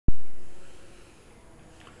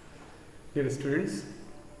Dear students,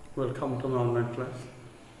 welcome to my online class.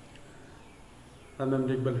 I am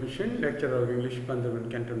Iqbal Hussain, lecturer of English, Punjab and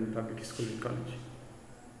Cantonment Public School and College.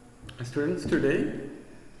 Students, today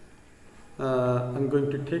I am going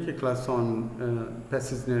to take a class on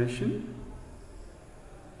passage narration.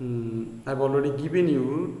 I have already given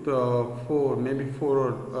you the four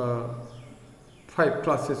or five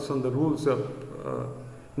classes on the rules of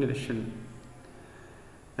narration,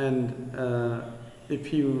 and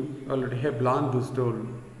if you already have learned this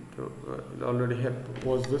already have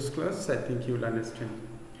watched this class, I think you will understand.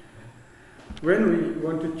 When we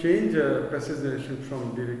want to change a passage narration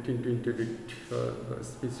from direct into indirect,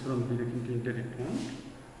 speech from direct into indirect one,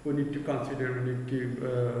 we need to consider, we need to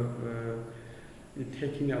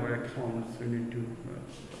take in our accounts, we need to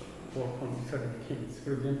work on certain things.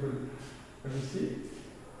 For example, let me see.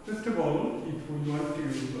 First of all, if we want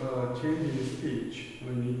to change in speech,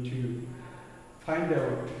 we need to find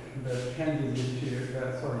out the candidate here,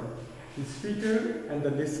 the speaker and the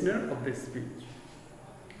listener of the speech.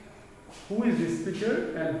 Who is the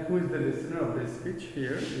speaker and who is the listener of the speech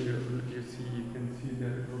here? You can see the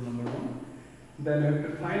rule number one. Then you have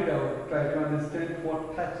to find out, try to understand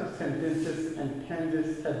what types of sentences and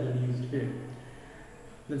tenses have been used here.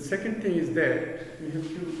 The second thing is that we have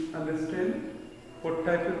to understand what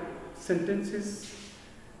type of sentences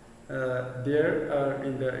there are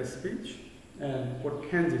in the speech and what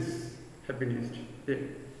tenses have been used there.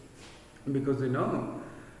 Because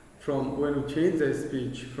from when we change the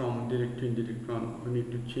speech from direct to indirect one, we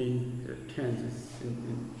need to change the tenses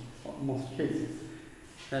in most cases.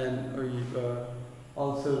 And we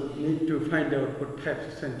also need to find out what types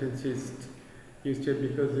of sentences used here,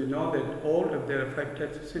 because we know that there are 5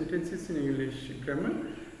 types of sentences in English grammar,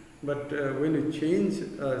 but when we change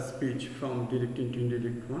speech from direct into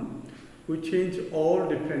indirect one, we change all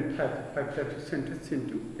different 5 types of sentence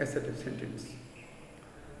into a set of sentence.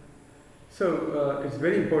 So it's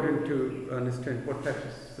very important to understand what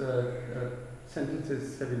types of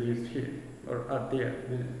sentences have been used here or are there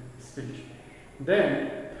in speech.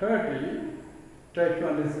 Then thirdly, try to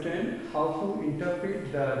understand how to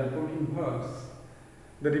interpret the reporting verbs.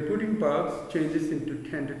 The reporting verbs changes into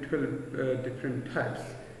 10 to 12 different types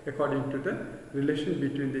according to the relation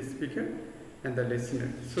between the speaker and the listener.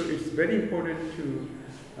 So it's very important to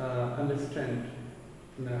understand,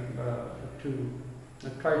 to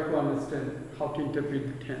try to understand how to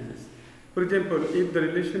interpret the tenses. For example, if the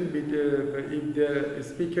relation between, if the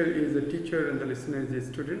speaker is a teacher and the listener is the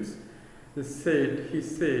students, he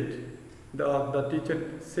said, the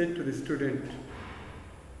teacher said to the student,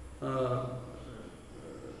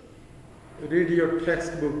 read your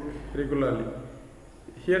textbook regularly.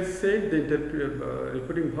 Here said, the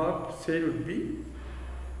reporting verb said would be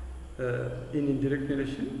in indirect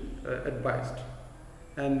narration, advised,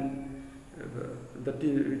 and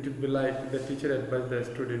it would be like the teacher advised the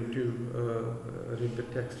student to read the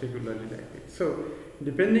text regularly like it. So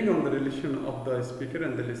depending on the relation of the speaker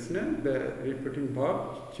and the listener, the reporting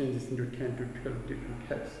verb changes into 10 to 12 different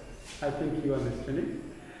types. I think you understand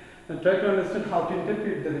it. And try to understand how to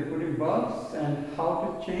interpret the reporting verbs and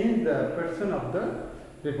how to change the person of the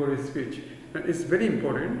reported speech. And it's very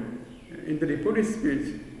important. In the reported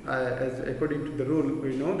speech, as according to the rule,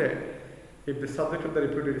 we know that if the subject of the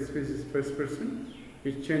reported speech is first person,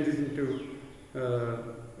 it changes into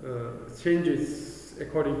changes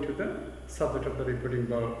according to the subject of the reporting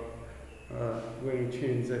verb when we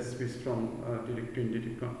change the speech from direct to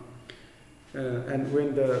indirect one. And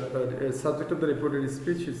when the subject of the reported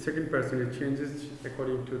speech is second person, it changes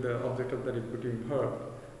according to the object of the reporting verb.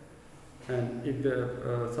 And if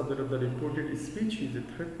the subject of the reported speech is the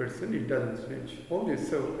third person, it doesn't change. All this,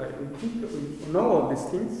 so I think we know all these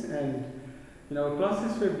things, and in our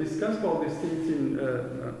classes we have discussed all these things in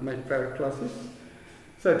my private classes.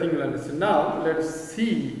 So I think you'll understand. Now let's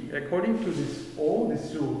see, according to all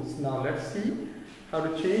these rules, now let's see how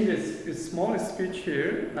to change a small speech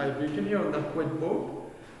here. I've written here on the whiteboard.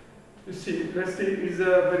 You see, let's say it's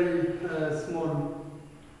a very small,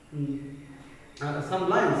 some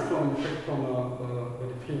lines from a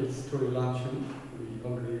very famous story Luncheon. We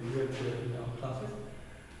already read it in our classes.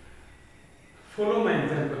 Follow my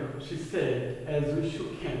example, she said, as we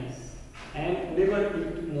shook hands, and never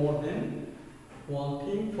eat more than one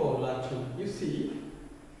thing for luncheon. You see,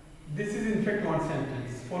 this is in fact one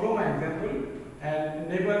sentence. Follow my example and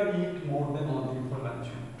never eat more than one thing for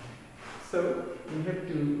luncheon. So we have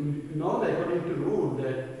to know that according to rule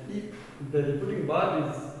that if the reporting verb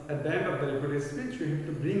is at the end of the reported speech, we have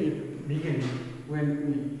to bring it beginning when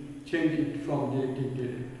we change it from direct to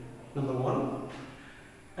indirect. Number one.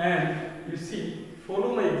 And you see,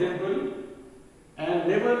 follow my example and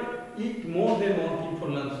never eat more than one thing for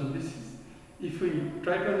lunch. So this is, if we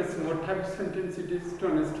try to understand what type of sentence it is to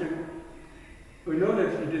understand, we know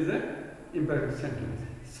that it is an imperative sentence.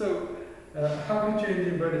 So how do we change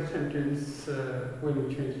imperative sentence when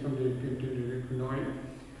we change from directive to indefinite knowing?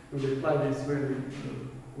 We will apply this when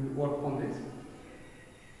we work on this.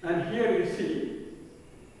 And here you see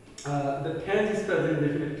the tense is present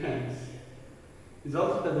definite tense. Is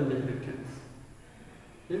also present definite tense.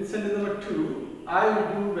 In sentence number 2, I will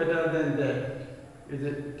do better than that. Is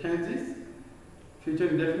a tense is future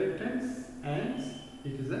indefinite tense and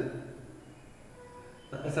it is an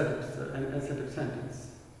assertive sentence.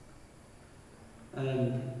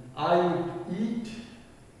 And I would eat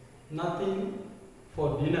nothing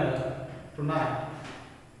for dinner tonight.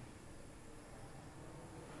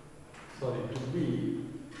 Sorry, to be,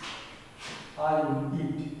 I will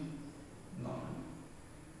eat. No,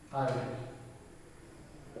 I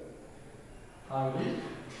will eat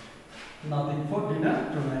nothing for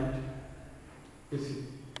dinner tonight. You see.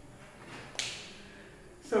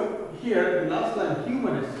 So here, the last line,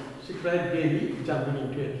 humorous, she cried gaily, jumping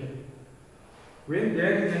into a cab. When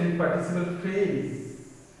there is any participle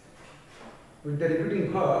phrase with the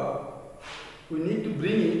repeating verb, we need to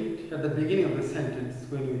bring it at the beginning of the sentence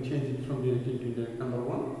when we change it from directive to indefinite, number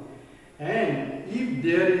 1. And if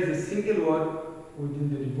there is a single word within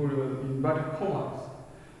the inverted commas,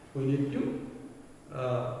 we need to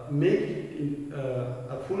make it in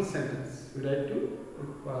a full sentence. We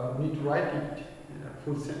need to write it in a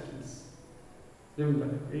full sentence.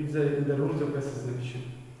 Remember, it's in the rules of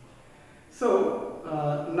association. So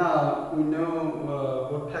now we know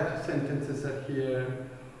what types of sentences are here,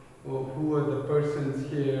 or who are the persons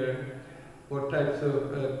here, what types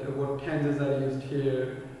of what tenses are used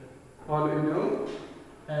here. All we know,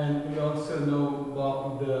 and we also know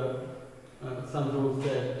about the some rules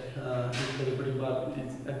that if the repeating verb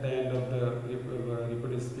is at the end of the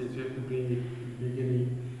repeated speech, we have to bring it in the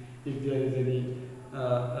beginning. If there is any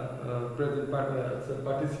present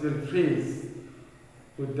participle phrase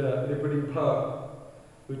with the repeating verb,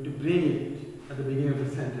 we have to bring it at the beginning of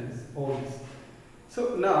the sentence, always.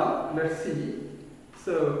 So now let's see.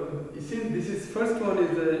 So since this is first one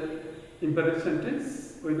is the imperative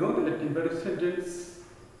sentence, we know that imperative sentence,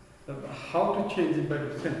 how to change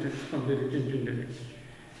imperative sentence from directive to indefinite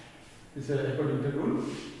is according to rule.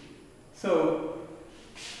 So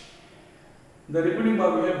the repeating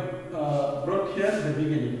verb we have brought here at the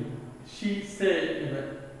beginning. She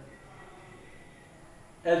said,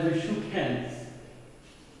 as we shook hands.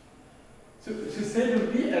 So she said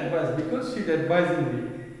will be advised because she's advising me.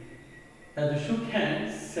 As we shook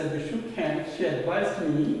hands, she advised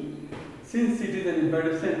me. Since it is an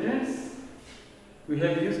imperative sentence, we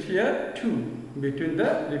have used here to between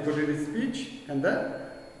the reported speech and the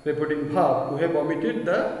reporting verb. We have omitted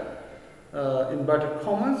the inverted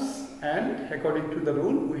commas, and according to the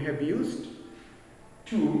rule, we have used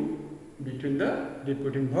to between the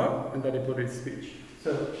reporting verb and the reported speech.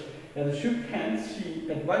 So, as I shook hands, she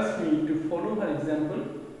advised me to follow her example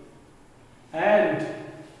and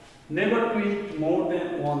never to eat more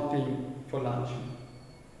than one thing for lunch.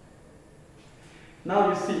 Now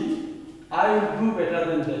you see, I will do better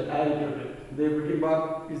than that. I wrote it. The repeating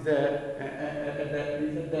verb is there at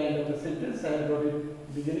the end of the sentence. I wrote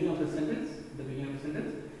it beginning of the sentence. The beginning of the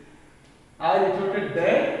sentence. I retorted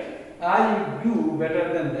that I will do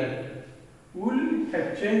better than that. Will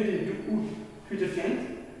have changed into would, future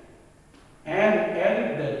tense, and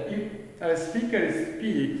added that if a speaker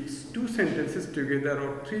speaks 2 sentences together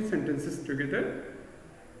or 3 sentences together,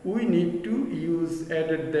 we need to use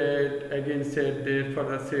added that, again said that,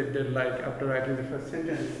 further said that, like after writing the first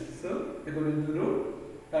sentence. So, according to the rule,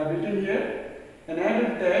 I have written here and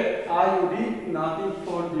added that I would eat nothing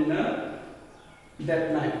for dinner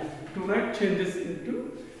that night. Tonight changes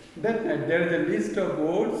into that night. There is a list of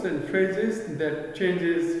words and phrases that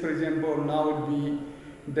changes. For example, now would be,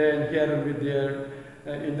 then, here will be there.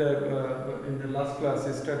 In the last class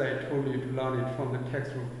yesterday, I told you to learn it from the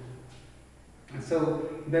textbook. So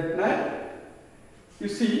that night, you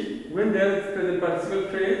see, when there is present participle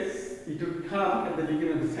phrase, it would come at the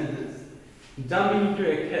beginning of the sentence. Jumping into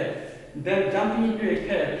a cab. Then jumping into a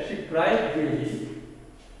cab, she cried gaily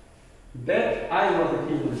that I was a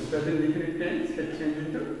hero. Present definite tense had changed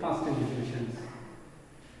into past indefinite tense.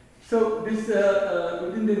 So this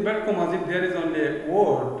within the inverted commas, if there is only a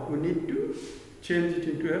word, we need to change it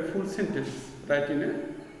into a full sentence, write in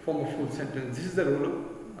a form of full sentence. This is the rule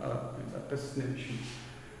of association.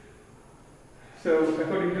 So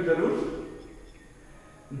according to the rule,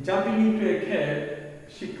 jumping into a cab,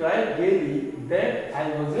 she cried gaily that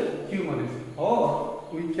I was a humorist. Or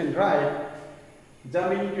we can write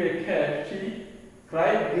jump into a cab, she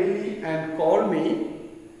cried gaily and called me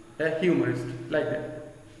a humorist, like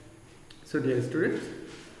that. So dear students,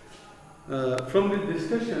 from this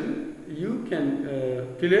discussion you can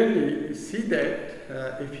clearly see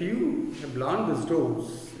that if you have learned these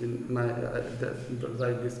doors in my as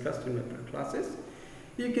I discussed in my classes,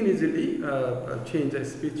 you can easily change a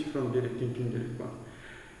speech from direct into indirect one.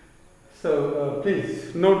 So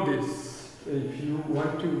please note this. If you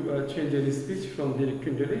want to change any speech from direct to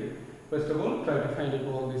indirect, first of all, try to find out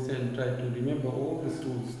all this and try to remember all these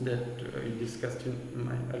tools that we discussed in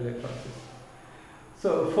my earlier classes.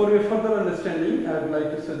 So for your further understanding, I would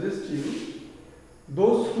like to suggest you,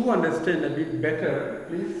 those who understand a bit better,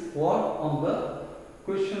 please work on the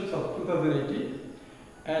questions of 2018,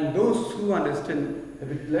 and those who understand a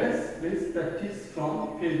bit less, please practice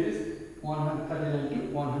from pages 139 to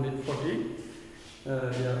 140.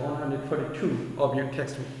 142 of your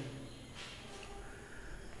textbook.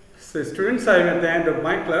 So students, I am at the end of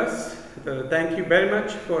my class. Thank you very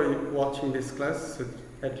much for watching this class with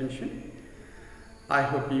attention. I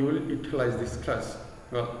hope you will utilize this class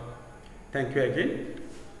well. Thank you again.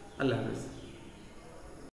 Allah Hafiz.